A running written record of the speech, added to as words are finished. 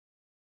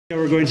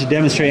We're going to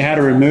demonstrate how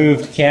to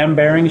remove cam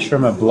bearings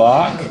from a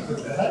block.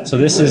 So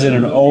this is in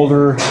an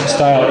older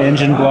style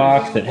engine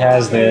block that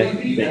has the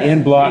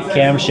in-block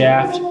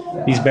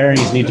camshaft. These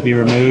bearings need to be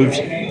removed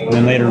and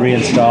then later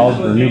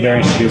reinstalled, or new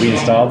bearings to be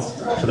reinstalled.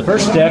 So the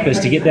first step is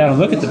to get down and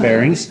look at the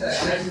bearings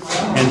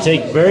and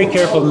take very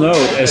careful note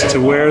as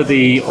to where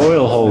the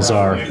oil holes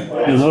are.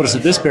 You'll notice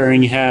that this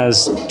bearing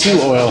has two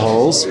oil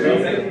holes,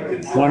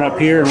 one up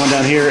here and one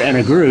down here, and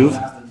a groove.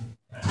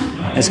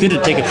 It's good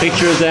to take a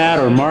picture of that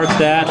or mark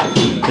that.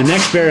 The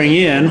next bearing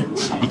in,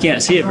 you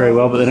can't see it very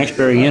well, but the next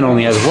bearing in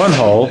only has one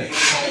hole.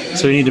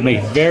 So you need to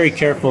make very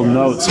careful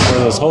notes where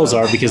those holes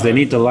are because they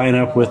need to line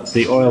up with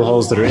the oil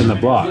holes that are in the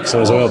block. So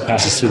as oil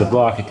passes through the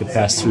block, it could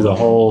pass through the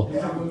hole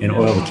and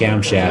oil the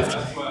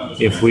camshaft.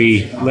 If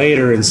we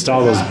later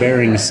install those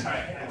bearings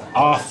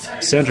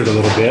off-centered a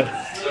little bit,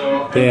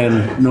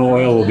 then no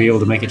oil will be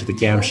able to make it to the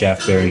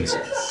camshaft bearings.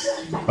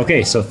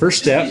 Okay, so first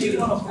step, we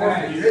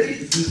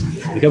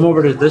come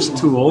over to this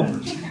tool,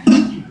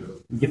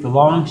 we get the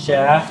long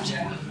shaft.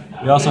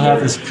 We also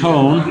have this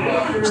cone.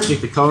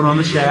 Stick the cone on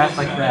the shaft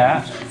like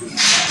that.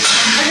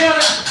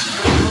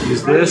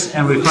 Use this,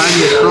 and we find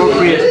the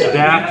appropriate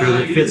adapter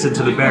that fits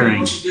into the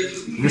bearing.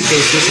 In this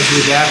case, this is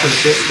the adapter that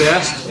fits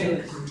best.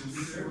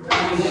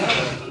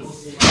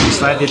 We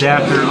slide the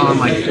adapter on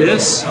like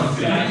this,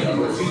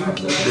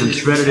 then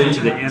thread it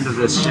into the end of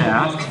this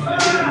shaft.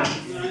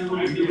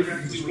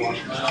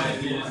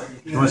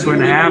 And what's going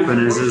to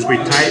happen is as we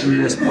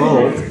tighten this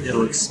bolt,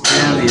 it'll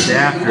expand the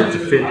adapter to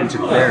fit into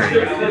the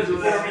bearing.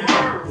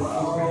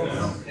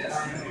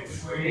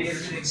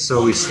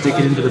 So we stick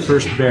it into the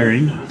first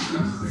bearing,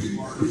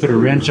 we put a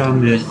wrench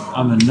on the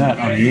nut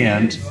on the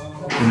end,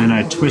 and then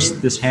I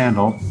twist this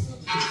handle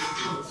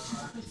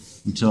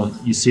until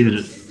you see that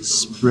it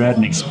spread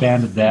and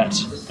expanded that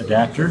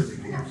adapter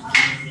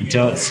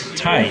until it's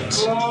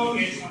tight.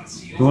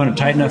 We want it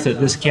tight enough that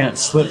this can't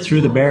slip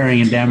through the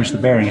bearing and damage the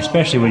bearing,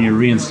 especially when you're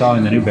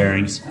reinstalling the new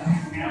bearings.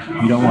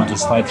 You don't want to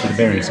slide through the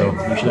bearing, so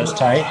make sure that's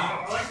tight.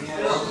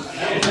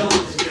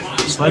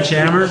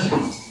 Sledgehammer,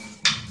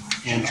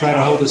 and try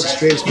to hold this as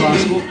straight as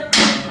possible.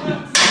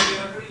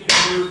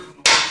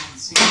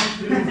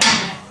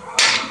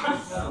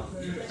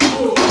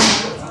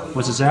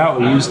 Once it's out,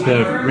 we use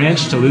the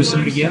wrench to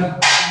loosen it again.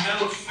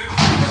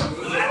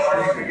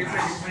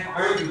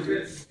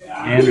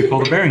 And we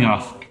pull the bearing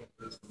off.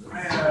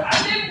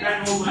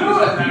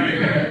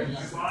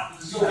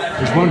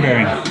 There's one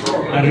bearing.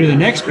 Now to do the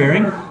next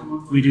bearing,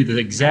 we do the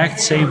exact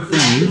same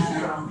thing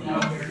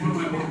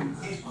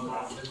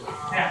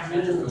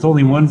with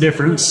only one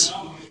difference.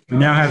 We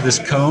now have this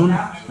cone,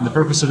 and the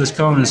purpose of this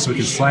cone is so we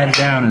can slide it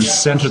down and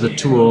center the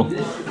tool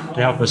to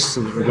help us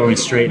so that we're going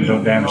straight and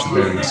don't damage the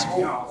bearings.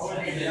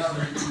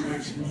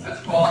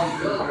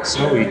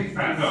 So we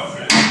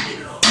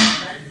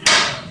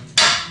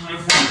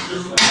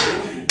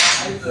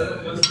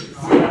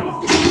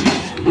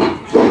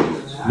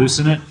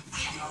loosen it,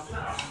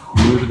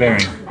 remove the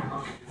bearing.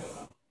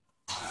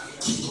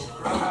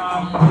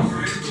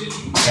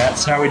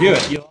 That's how we do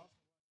it.